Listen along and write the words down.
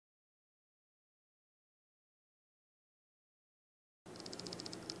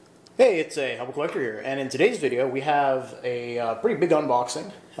Hey, it's a Humble Collector here, and in today's video we have a pretty big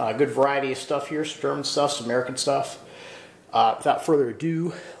unboxing. Good variety of stuff here, some German stuff, some American stuff. Without further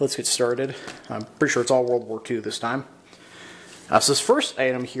ado, let's get started. I'm pretty sure it's all World War II this time. So this first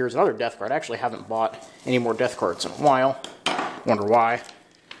item here is another death card. I actually haven't bought any more death cards in a while. Wonder why.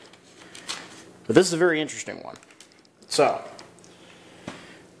 But this is a very interesting one. So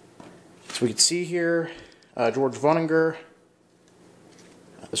we can see here, George Vonneguer,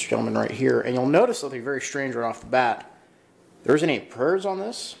 this gentleman right here, and you'll notice something very strange right off the bat. There isn't any prayers on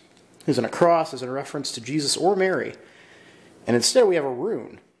this. Isn't a cross, isn't a reference to Jesus or Mary, and instead we have a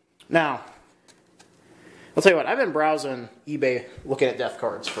rune. Now, I'll tell you what, I've been browsing eBay looking at death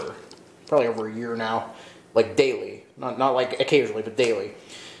cards for probably over a year now, like daily, not like occasionally, but daily.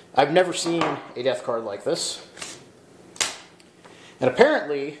 I've never seen a death card like this. And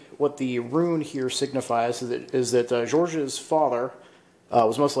apparently, what the rune here signifies is that George's father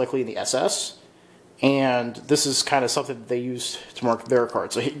was most likely in the SS, and this is kind of something that they used to mark their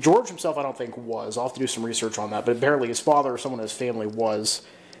cards. So George himself, I don't think, was. I'll have to do some research on that, but apparently his father or someone in his family was.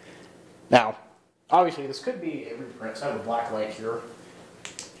 Now, obviously, this could be a reprint. So I have a black light here.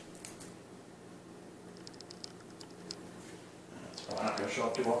 That's probably not going to show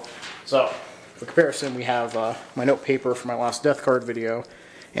up too well. So, for comparison, we have my note paper for my last death card video,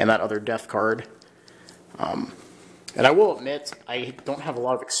 and that other death card. And I will admit, I don't have a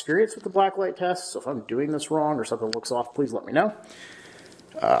lot of experience with the blacklight test, so if I'm doing this wrong or something looks off, please let me know.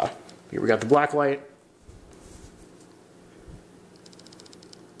 Here we got the blacklight.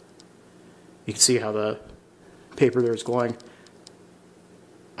 You can see how the paper there is glowing.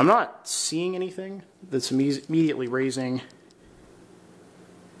 I'm not seeing anything that's immediately raising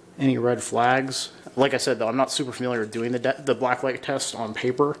any red flags. Like I said, though, I'm not super familiar with doing the blacklight test on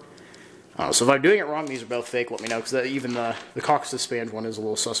paper. So if I'm doing it wrong, these are both fake, let me know, because even the Caucasus Spange one is a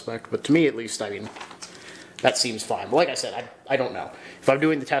little suspect. But to me, at least, I mean, that seems fine. But like I said, I don't know. If I'm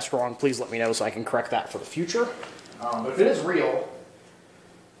doing the test wrong, please let me know so I can correct that for the future. But if it is real,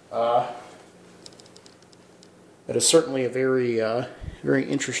 it is certainly a very, very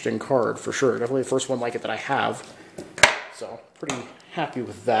interesting card, for sure. Definitely the first one like it that I have. So, pretty happy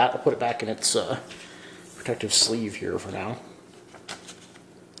with that. I'll put it back in its protective sleeve here for now.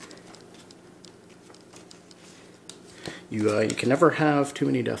 You can never have too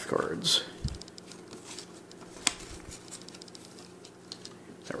many death cards.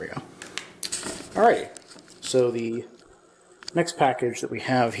 There we go. Alrighty, so the next package that we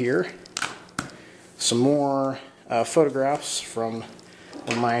have here, some more photographs from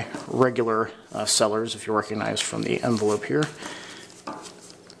one of my regular sellers, if you recognize from the envelope here.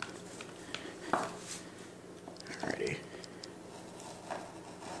 Alrighty.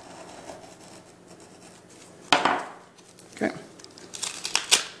 Okay.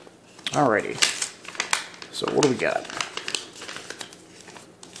 Alrighty. So what do we got?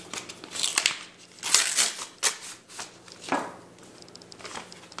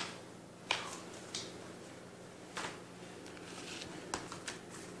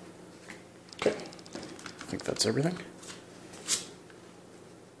 Okay. I think that's everything.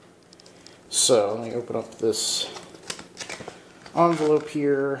 So let me open up this envelope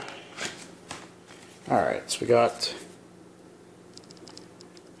here. Alright, so we got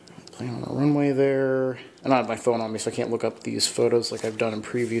on the runway there. I don't have my phone on me, so I can't look up these photos like I've done in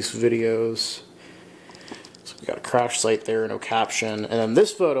previous videos. So we got a crash site there, no caption. And then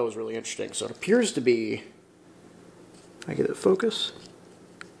this photo is really interesting. So it appears to be... Can I get it focus?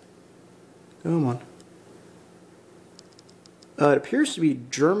 Come on. It appears to be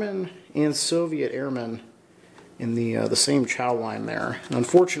German and Soviet airmen in the same chow line there. And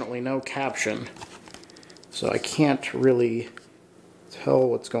unfortunately, no caption. So I can't really tell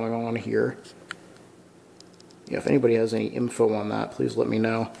what's going on here. Yeah, if anybody has any info on that, please let me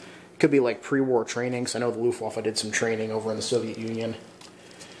know. It could be like pre-war training, because I know the Luftwaffe did some training over in the Soviet Union.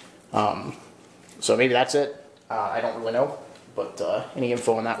 So maybe that's it. I don't really know, but any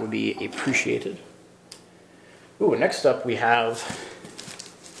info on that would be appreciated. Ooh, next up we have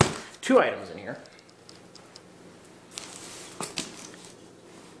two items in here.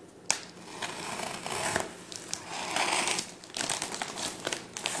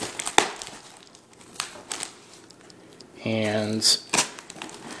 And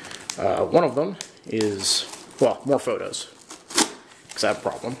one of them is, well, more photos, because I have a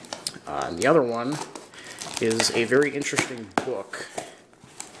problem. And the other one is a very interesting book.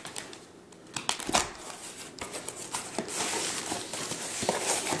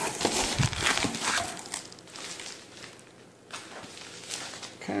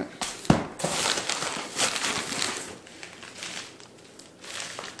 Okay.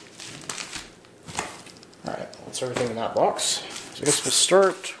 that's everything in that box. So I guess we'll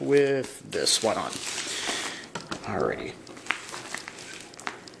start with this. Why not? Alrighty.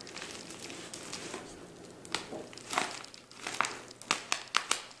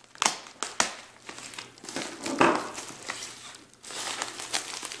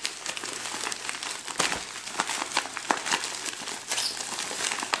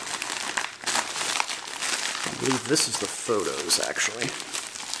 I believe this is the photos, actually.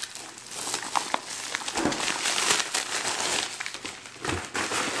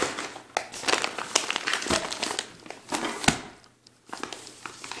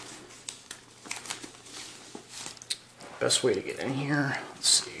 Best way to get in here, let's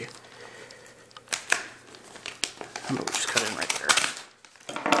see. I'm gonna just cut in right there.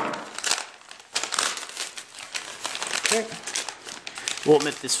 Okay. We'll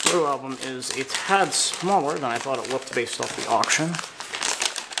admit this photo album is a tad smaller than I thought it looked based off the auction.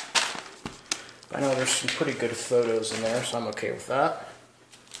 I know there's some pretty good photos in there, so I'm okay with that.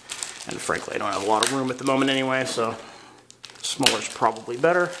 And frankly, I don't have a lot of room at the moment anyway, so smaller's probably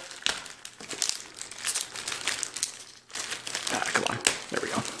better. Ah, come on. There we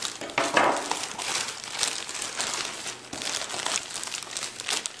go.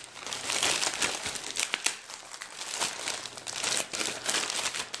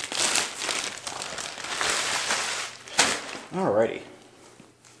 Alrighty.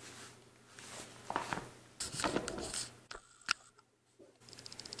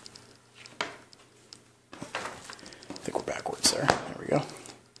 I think we're backwards there. There we go.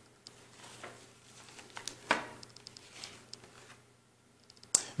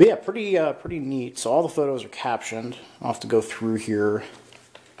 But yeah, pretty neat. So all the photos are captioned. I'll have to go through here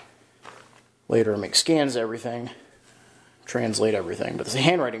later and make scans of everything, translate everything. But the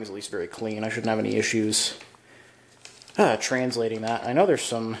handwriting is at least very clean. I shouldn't have any issues translating that. I know there's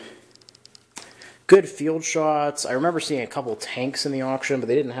some good field shots. I remember seeing a couple tanks in the auction, but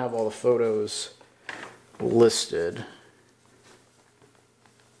they didn't have all the photos listed.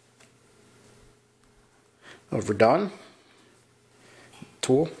 Oh, Verdun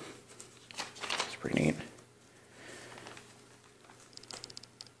tool. It's pretty neat.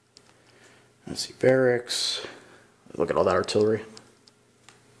 Let's see, barracks. Look at all that artillery.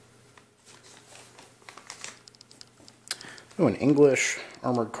 Oh, an English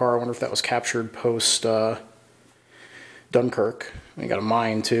armored car. I wonder if that was captured post Dunkirk. We got a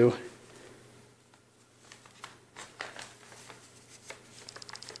mine too.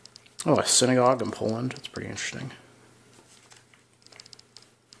 Oh, a synagogue in Poland. That's pretty interesting.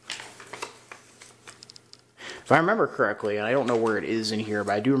 If I remember correctly, and I don't know where it is in here,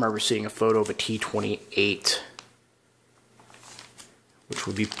 but I do remember seeing a photo of a T-28, which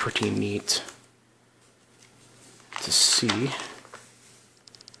would be pretty neat to see.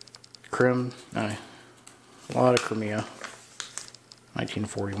 Crim, a lot of Crimea,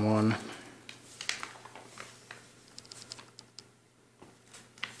 1941.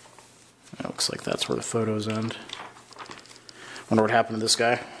 It looks like that's where the photos end. Wonder what happened to this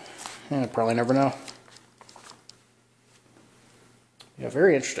guy. Yeah, probably never know. Yeah,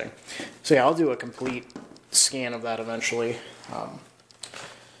 very interesting. So yeah, I'll do a complete scan of that eventually.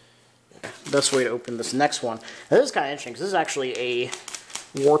 Best way to open this next one. Now, this is kind of interesting because this is actually a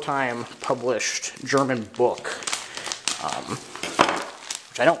wartime published German book,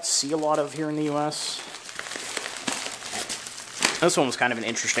 which I don't see a lot of here in the US. This one was kind of an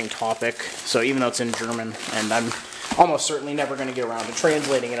interesting topic, so even though it's in German, and I'm almost certainly never going to get around to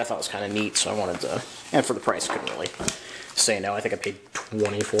translating it, I thought it was kind of neat, so I wanted to, and for the price, couldn't really say no. I think I paid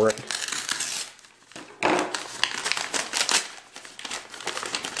 $20 for it.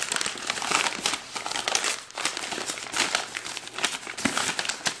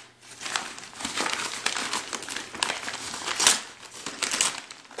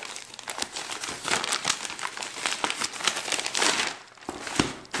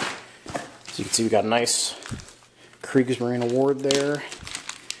 So you can see we got a nice Kriegsmarine Award there. I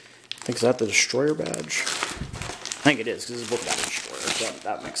think, is that the Destroyer badge? I think it is, because this is a book about a destroyer, so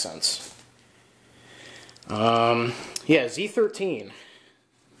that makes sense. Yeah, Z-13.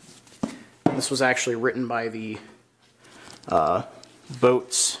 This was actually written by the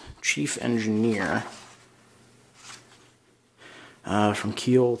boat's chief engineer. From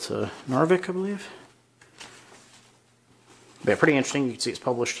Kiel to Narvik, I believe. But yeah, pretty interesting. You can see it's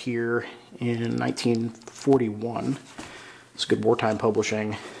published here in 1941. It's good wartime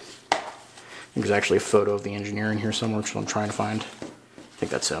publishing. I think there's actually a photo of the engineer in here somewhere, which I'm trying to find. I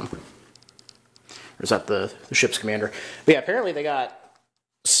think that's him. Or is that the ship's commander? But yeah, apparently they got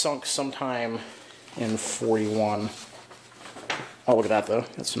sunk sometime in 41. Oh, look at that, though.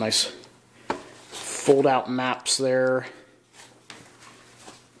 That's a nice fold-out maps there.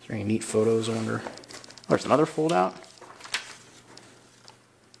 Is there any neat photos, I wonder? Oh, there's another fold-out.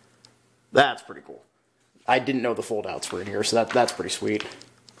 That's pretty cool. I didn't know the fold-outs were in here, so that's pretty sweet.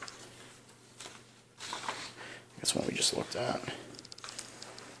 That's one we just looked at.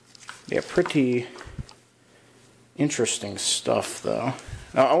 Yeah, pretty interesting stuff, though.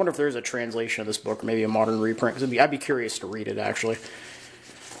 I wonder if there's a translation of this book, or maybe a modern reprint, because I'd be curious to read it, actually.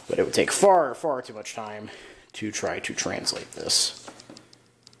 But it would take far, far too much time to try to translate this.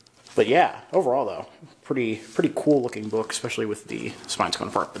 But yeah, overall, though, pretty cool-looking book, especially with the spines going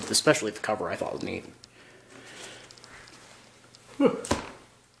apart, but especially the cover I thought was neat.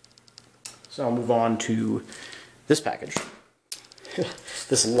 So I'll move on to this package.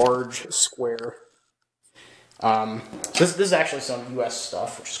 This large square. This is actually some US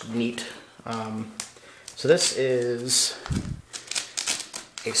stuff, which is neat. So this is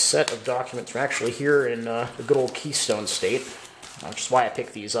a set of documents from actually here in the good old Keystone State, which is why I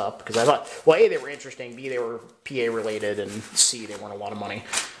picked these up, because I thought, well, A, they were interesting, B, they were PA related, and C, they weren't a lot of money.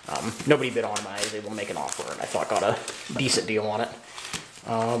 Nobody bid on them, I was able to make an offer, and I thought got a decent deal on it.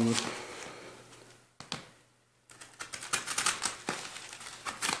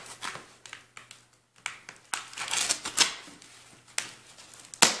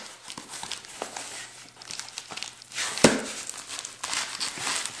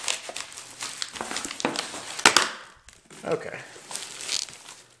 Okay.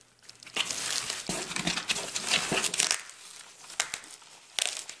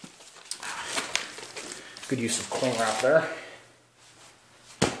 Good use of cling wrap there.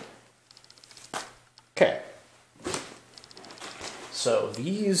 Okay. So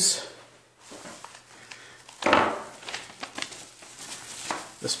these,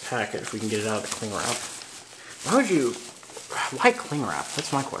 this package, if we can get it out of the cling wrap. Why cling wrap?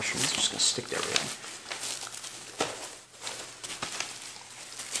 That's my question. It's just gonna stick to everything.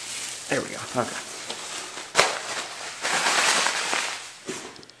 There we go, okay.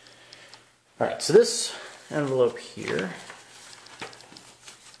 Alright, so this envelope here,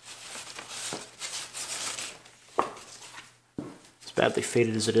 as badly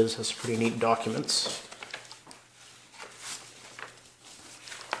faded as it is, has some pretty neat documents.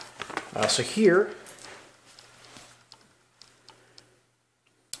 So here,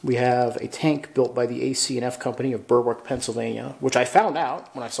 we have a tank built by the AC&F Company of Berwick, Pennsylvania, which I found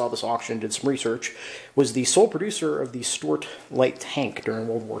out when I saw this auction, did some research, was the sole producer of the Stuart light tank during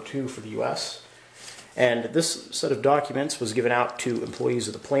World War II for the U.S. And this set of documents was given out to employees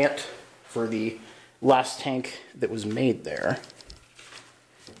of the plant for the last tank that was made there.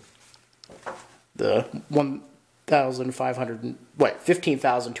 The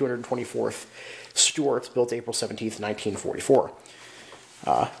 15,224th Stuart, built April 17th, 1944.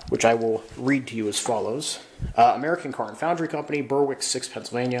 Which I will read to you as follows. American Car and Foundry Company, Berwick, 6,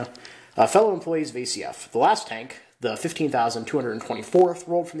 Pennsylvania. Fellow employees of ACF. The last tank, the 15,224th,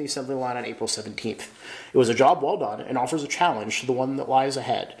 rolled from the assembly line on April 17th. It was a job well done and offers a challenge to the one that lies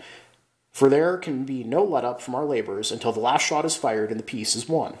ahead. For there can be no let-up from our labors until the last shot is fired and the piece is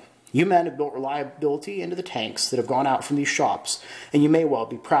won. You men have built reliability into the tanks that have gone out from these shops, and you may well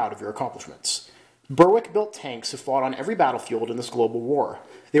be proud of your accomplishments. Berwick-built tanks have fought on every battlefield in this global war.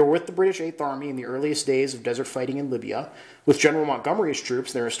 They were with the British 8th Army in the earliest days of desert fighting in Libya, with General Montgomery's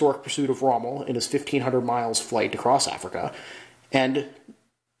troops in their historic pursuit of Rommel in his 1,500 miles flight across Africa, and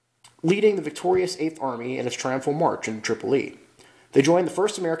leading the victorious 8th Army in its triumphal march into Tripoli. They joined the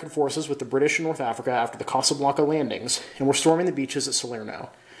 1st American forces with the British in North Africa after the Casablanca landings, and were storming the beaches at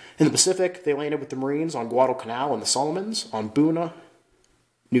Salerno. In the Pacific, they landed with the Marines on Guadalcanal and the Solomons, on Buna,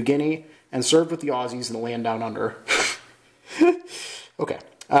 New Guinea, and served with the Aussies in the land down under. Okay.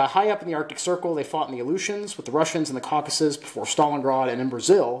 High up in the Arctic Circle, they fought in the Aleutians with the Russians in the Caucasus before Stalingrad, and in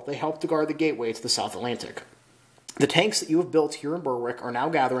Brazil, they helped to guard the gateway to the South Atlantic. The tanks that you have built here in Berwick are now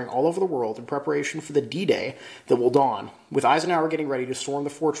gathering all over the world in preparation for the D-Day that will dawn, with Eisenhower getting ready to storm the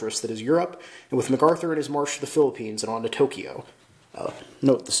fortress that is Europe, and with MacArthur in his march to the Philippines and on to Tokyo.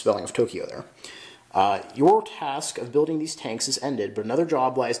 Note the spelling of Tokyo there. Your task of building these tanks is ended, but another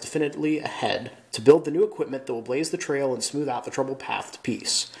job lies definitely ahead to build the new equipment that will blaze the trail and smooth out the troubled path to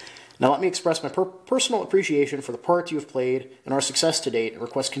peace. Now let me express my personal appreciation for the part you have played in our success to date and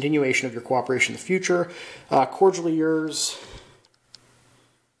request continuation of your cooperation in the future. Cordially yours,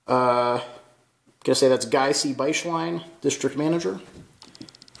 gonna say that's Guy C. Beischlein, District Manager.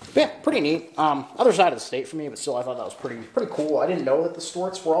 But yeah, pretty neat. Other side of the state for me, but still I thought that was pretty cool. I didn't know that the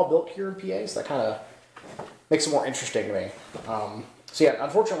Stuarts were all built here in PA, so that kind of makes it more interesting to me. So yeah,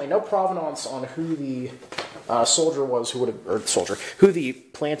 unfortunately no provenance on who the soldier was who would have, or soldier, who the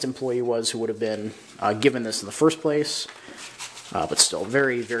plant employee was who would have been given this in the first place. But still,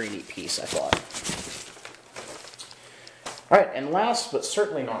 very, very neat piece, I thought. All right, and last but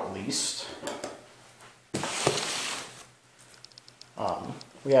certainly not least,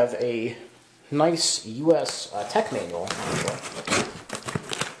 we have a nice U.S. tech manual,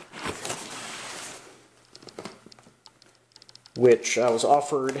 which was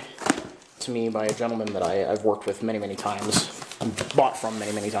offered to me by a gentleman that I've worked with many, many times, bought from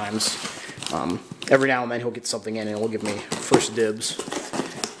many, many times. Every now and then he'll get something in and he'll give me first dibs,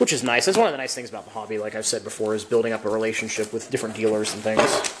 which is nice. That's one of the nice things about the hobby, like I've said before, is building up a relationship with different dealers and things.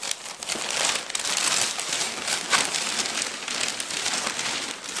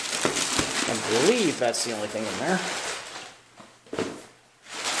 I believe that's the only thing in there.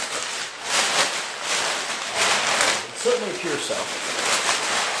 It certainly appears so.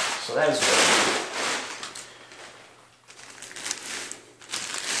 So that is good.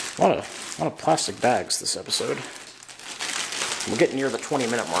 A lot of plastic bags this episode. We're getting near the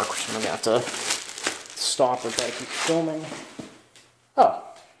 20-minute mark, so I'm going to have to stop or try to keep filming. Oh,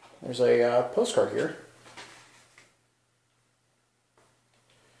 there's a postcard here.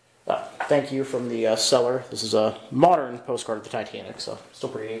 Thank you from the seller. This is a modern postcard of the Titanic, so still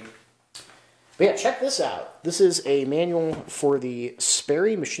pretty neat. But yeah, check this out. This is a manual for the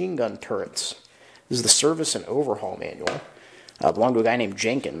Sperry machine gun turrets. This is the service and overhaul manual. Belonged to a guy named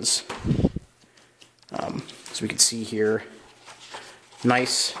Jenkins. So we can see here,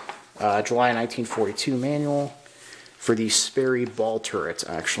 nice July 1942 manual for the Sperry ball turrets,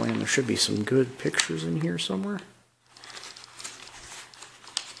 actually. And there should be some good pictures in here somewhere.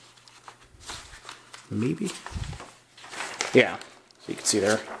 Maybe? Yeah, so you can see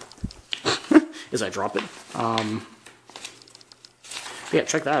there as I drop it. Yeah,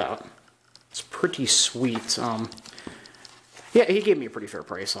 check that out. It's pretty sweet. Yeah, he gave me a pretty fair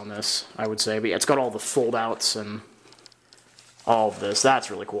price on this, I would say. But yeah, it's got all the fold-outs and all of this.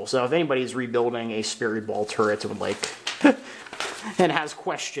 That's really cool. So if anybody's rebuilding a Sperry ball turret and would like and has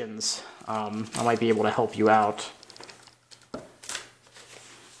questions, I might be able to help you out.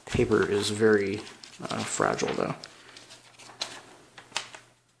 Paper is very fragile, though.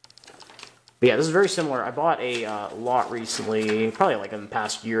 But yeah, this is very similar. I bought a lot recently, probably like in the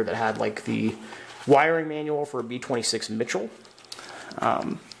past year, that had like the wiring manual for a B-26 Mitchell.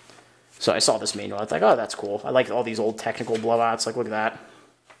 So I saw this manual. I was like, oh, that's cool. I like all these old technical blowouts. Like, look at that.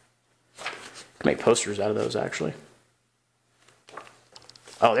 Can make posters out of those, actually.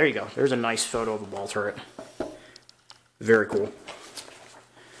 Oh, there you go. There's a nice photo of a ball turret. Very cool.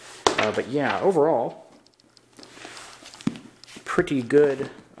 But yeah, overall, pretty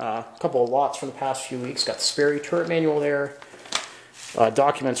good. Couple of lots from the past few weeks. Got the Sperry turret manual there.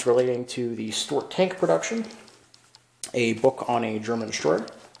 Documents relating to the Stuart tank production. A book on a German destroyer.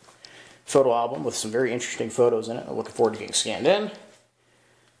 Photo album with some very interesting photos in it. I'm looking forward to getting scanned in.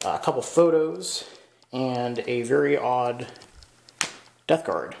 A couple photos and a very odd death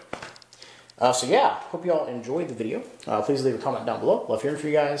guard. So yeah, hope you all enjoyed the video. Please leave a comment down below. Love hearing from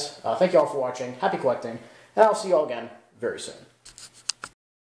you guys. Thank you all for watching. Happy collecting. And I'll see you all again very soon.